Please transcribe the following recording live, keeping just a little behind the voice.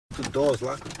the doors,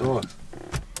 lock the door.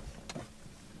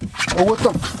 Oh, what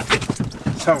the?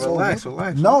 Tell him, relax.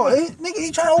 No, nigga,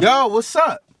 he trying to open. Yo, what's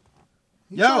up?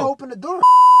 He trying to open the door.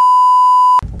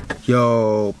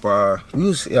 Yo, bro.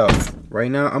 Right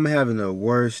now, I'm having the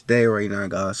worst day right now,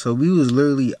 guys. So we was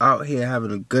literally out here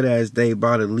having a good ass day,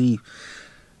 about to leave.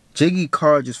 Jiggy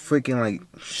car just freaking like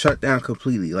shut down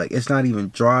completely. Like it's not even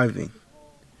driving.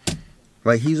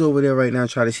 Like he's over there right now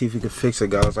trying to see if he could fix it,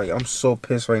 guys. Like I'm so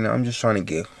pissed right now. I'm just trying to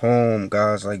get home,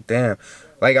 guys. Like damn.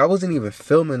 Like I wasn't even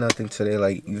filming nothing today.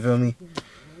 Like you feel me?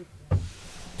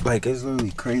 Like it's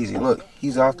literally crazy. Look,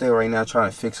 he's out there right now trying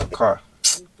to fix a car.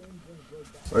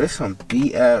 Bro, this some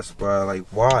BS, bro. Like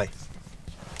why?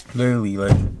 Literally,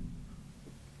 like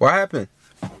what happened?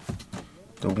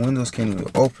 The windows can't even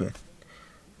open.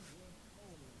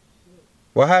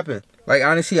 What happened? Like,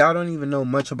 honestly, I don't even know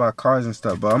much about cars and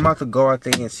stuff, but I'm about to go out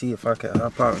there and see if I can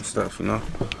help out and stuff, you know?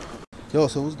 Yo,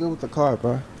 so what's good with the car,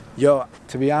 bro? Yo,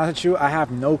 to be honest with you, I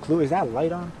have no clue. Is that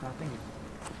light on? I think.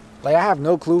 Like, I have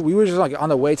no clue. We were just, like, on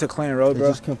the way to Clinton Road, bro.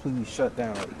 It just completely shut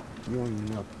down. Like, you don't even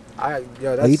know.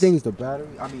 Yo, that's... Like, you think it's the battery?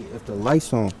 I mean, if the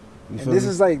light's on. And this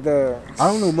is, like, the... I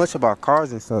don't know much about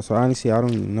cars and stuff, so honestly, I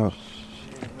don't even know.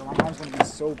 Yo, my mom's gonna be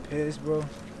so pissed, bro.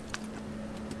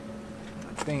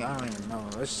 I don't even know.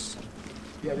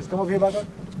 Yeah, just come over here, back up.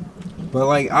 But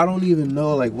like, I don't even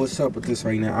know like what's up with this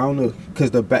right now. I don't know, cause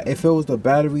if it was the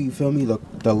battery, you feel me?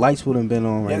 The lights wouldn't have been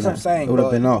on right now. That's what I'm saying. It would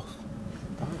have been off.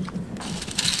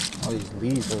 All these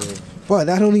leaves over here. But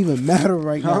that don't even matter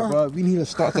right now, bro. We need to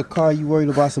start the car. You worried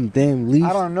about some damn leaves?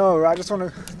 I don't know, bro. I just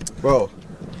wanna. Bro.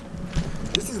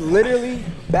 This is literally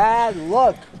bad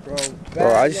luck, bro.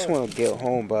 Bro, I just want to get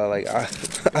home, bro. Like,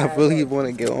 I really want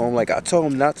to get home. Like, I told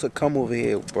him not to come over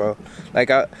here, bro. Like,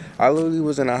 I literally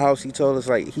was in the house. He told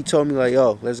me, like,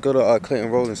 yo, let's go to Clinton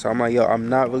Road. And so I'm like, yo, I'm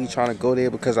not really trying to go there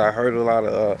because I heard a lot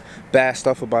of bad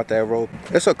stuff about that road.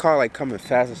 It's a car, like, coming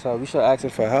fast as hell. We should ask him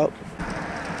for help.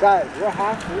 Guys, we're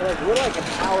like an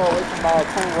hour away from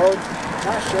Clinton Road.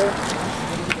 Not sure.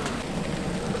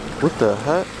 What the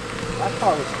heck? That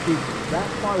car was creepy. That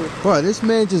car was... Bro, this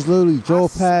man just literally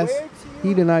drove past.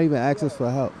 He did not even ask us for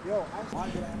help. Yo,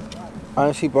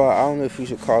 honestly, bro, I don't know if you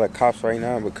should call the cops right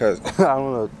now because I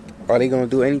don't know. Are they gonna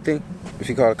do anything if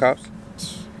you call the cops?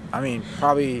 I mean,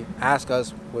 probably ask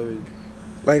us.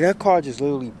 Like that car just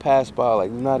literally passed by.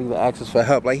 Like we're not even asking for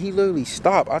help. Like he literally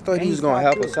stopped. I thought he was gonna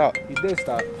help us out. He did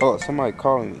stop. Oh, somebody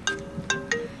calling me.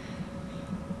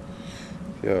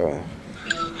 Yo.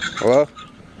 Hello?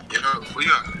 Yo, where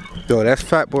you at? Yo, that's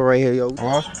Fat Boy right here, yo.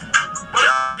 Yeah.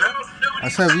 I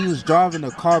said we was driving,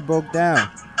 the car broke down.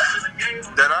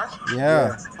 Did I?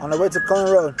 Yeah. On the way to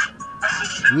Clinton Road.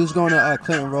 We was going to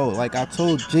Clinton Road. Like I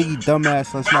told Jiggy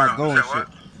dumbass, let's not go and shit.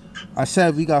 I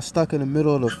said we got stuck in the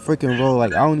middle of the freaking road.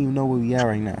 Like I don't even know where we at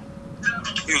right now.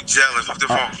 You jealous of the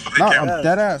phone? No, I'm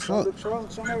dead ass. Look.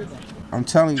 I'm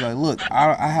telling you, like, look,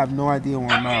 I have no idea where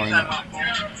I'm at right now.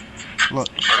 Look.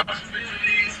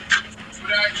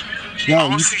 Yo, I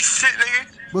don't see shit, nigga.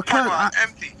 Because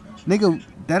empty. Nigga,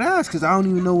 that ass, cause I don't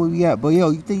even know where we at. But yo,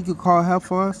 you think you could call help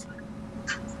for us?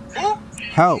 Who?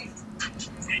 Help.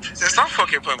 Stop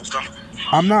fucking playing with stuff.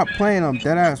 I'm not playing. I'm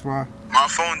dead ass, bro. My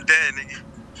phone dead, nigga.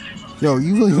 Yo,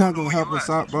 you really not gonna help us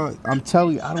out, bro? I'm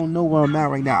telling you, I don't know where I'm at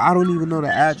right now. I don't even know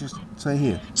the address to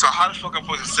here. So how the fuck I'm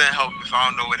supposed to send help if I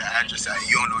don't know where the address at?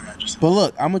 You don't know the address. But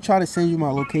look, I'm gonna try to send you my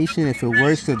location if it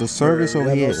works, cause the service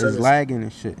over here is lagging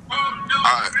and shit.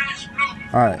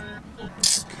 Alright.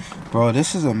 Bro,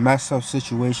 this is a messed up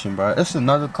situation, bro. It's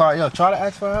another car. Yo, try to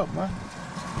ask for help, man.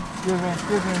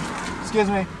 Excuse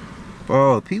me.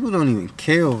 Bro, people don't even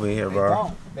care over here,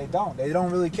 bro. They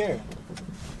don't really care.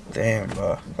 Damn,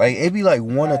 bro. Like, it be like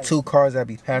one or two cars that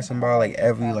be passing by like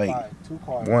every like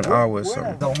 1 hour or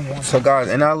something. So guys,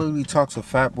 and I literally talked to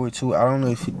Fat Boy too. I don't know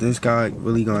if this guy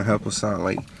really gonna help us out.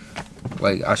 Like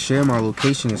I share my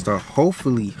location and stuff.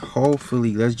 Hopefully,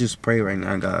 let's just pray right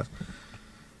now, guys.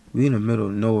 We in the middle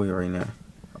of nowhere right now.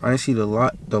 Honestly, the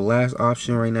last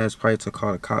option right now is probably to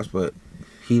call the cops, but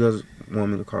he doesn't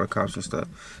want me to call the cops and stuff.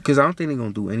 Cause I don't think they're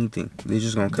gonna do anything. They're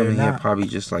just gonna come in here probably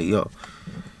just like, yo.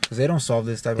 Cause they don't solve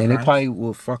this type of crime. And they probably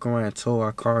will fuck around and tow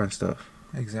our car and stuff.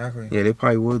 Exactly. Yeah, they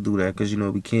probably will do that, cause you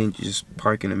know we can't just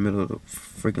park in the middle of the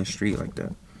freaking street like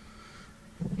that.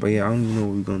 But yeah, I don't even know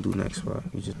what we're gonna do next, bro.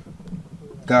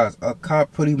 Guys, a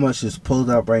cop pretty much just pulled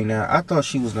up right now. I thought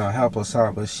she was gonna help us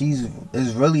out, but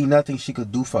there's really nothing she could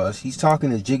do for us. He's talking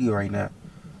to Jiggy right now.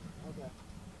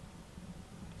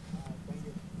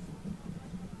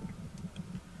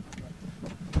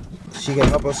 She can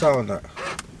help us out or not?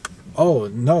 Oh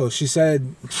no, she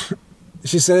said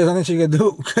there's nothing she could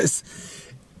do because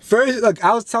first, like,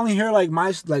 I was telling her like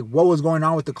what was going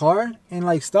on with the car and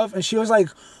like stuff, and she was like,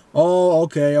 "Oh,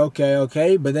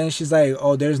 okay." But then she's like,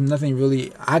 "Oh, there's nothing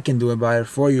really I can do about it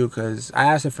for you," because I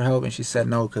asked her for help and she said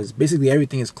no, because basically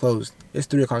everything is closed. It's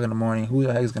 3 o'clock in the morning. Who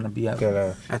the heck is gonna be out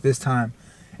at this time?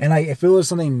 And like, if it was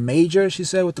something major, she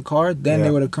said, with the car, then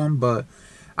they would have come. But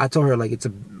I told her like, it's a,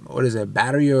 what is it,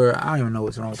 battery, or I don't even know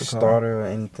what's wrong with the car. Starter or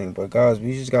anything. But guys,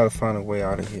 we just gotta find a way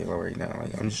out of here right now.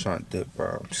 Like, I'm just trying to dip,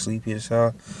 bro. I'm sleepy as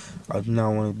hell. I do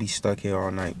not want to be stuck here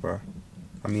all night, bro.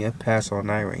 I mean, it passed all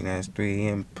night right now. It's 3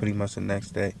 a.m. pretty much the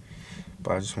next day.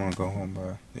 But I just want to go home,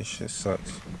 bro. This shit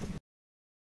sucks.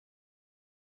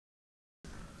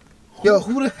 Yo,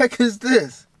 who the heck is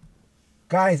this?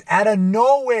 Guys, out of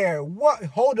nowhere. What?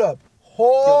 Hold up.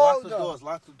 Lock the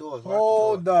doors.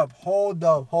 Hold up.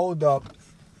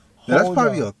 That's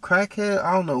probably a crackhead.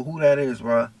 I don't know who that is,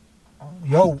 bro.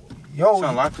 Yo.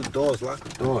 Son, lock the doors. Oh,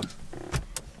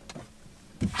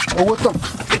 what the?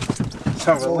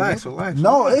 Son, relax.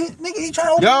 No, nigga, he trying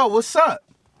to open. Yo, what's up?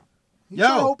 He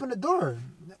trying to open the door.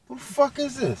 Who the fuck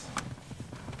is this?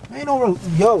 Ain't no.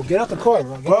 Yo, get out the car,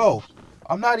 bro. Bro,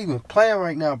 I'm not even playing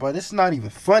right now, bro. This is not even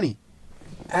funny.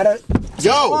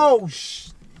 Yo. Oh,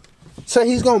 so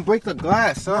he's gonna break the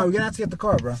glass, son. No, we're gonna have to get the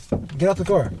car, bro. Get out the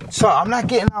car. So I'm not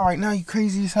getting out right now. You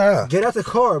crazy as hell. Get out the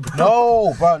car, bro.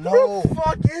 No, bro, no. Who the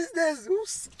fuck is this?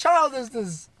 Whose child is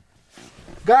this?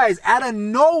 Guys, out of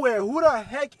nowhere, who the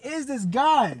heck is this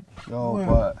guy? Yo,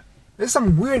 but there's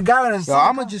some weird guy in this. Yo,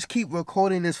 I'm gonna just keep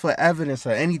recording this for evidence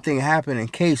or anything happen in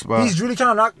case, bro. He's really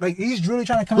trying to knock. Like, he's really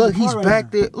trying to come. Look, he's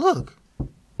back there. Look.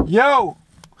 Yo.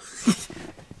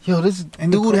 Yo, this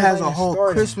dude has a whole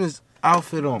Christmas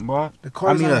outfit on, bro.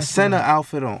 I mean, a Santa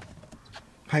outfit on.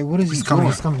 Hey, what is he doing?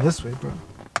 He's coming this way, bro.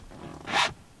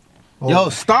 Yo,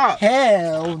 stop.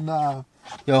 Hell nah.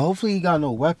 Yo, hopefully he got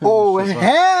no weapons. Oh,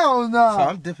 hell nah. So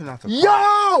I'm dipping out the car.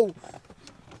 Yo!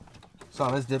 So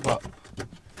let's dip up.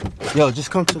 Yo, just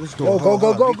come to this door. Go.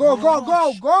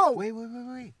 Wait.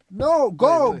 No,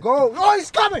 go. Oh,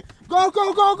 he's coming. Go.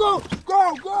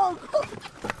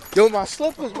 Yo, my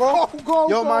slippers, bro.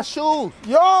 Yo, my shoes.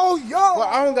 Yo. But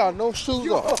I don't got no shoes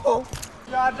on.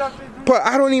 But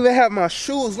I don't even have my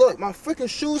shoes. Look, my freaking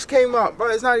shoes came out, bro.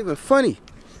 It's not even funny.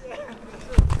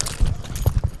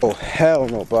 Oh, hell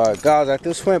no, bro. Guys, at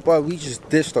this point, bro, we just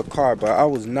ditched the car, bro. I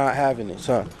was not having it,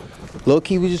 son.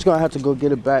 Low-key, we just gonna have to go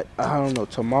get it back, I don't know,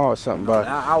 tomorrow or something, bro.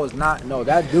 I was not, no,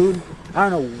 that dude, I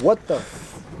don't know what the,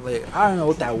 like, I don't know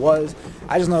what that was.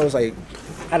 I just know it was, like,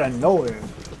 out of nowhere.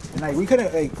 And, like, we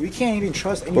couldn't, like, we can't even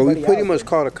trust anybody. But we pretty much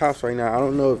called the cops right now. I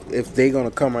don't know if they gonna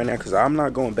come right now, because I'm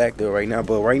not going back there right now.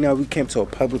 But right now, we came to a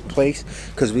public place,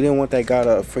 because we didn't want that guy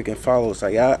to freaking follow us.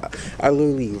 Like, I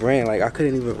literally ran. Like, I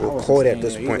couldn't even record at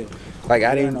this point. Like,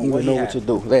 I didn't even know what to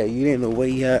do. Yeah, you didn't know what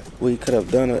he had, what he could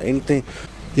have done or anything.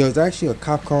 Yo, it's actually a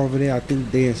cop car over there. I think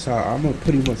they inside. I'm gonna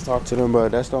pretty much talk to them,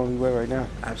 but that's the only way right now.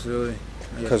 Absolutely.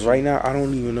 Because right now, I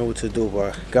don't even know what to do,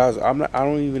 but guys, I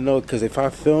don't even know, because if I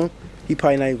film, he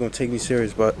probably not even gonna take me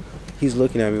serious, but he's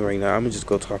looking at me right now. I'm gonna just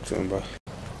go talk to him, bro.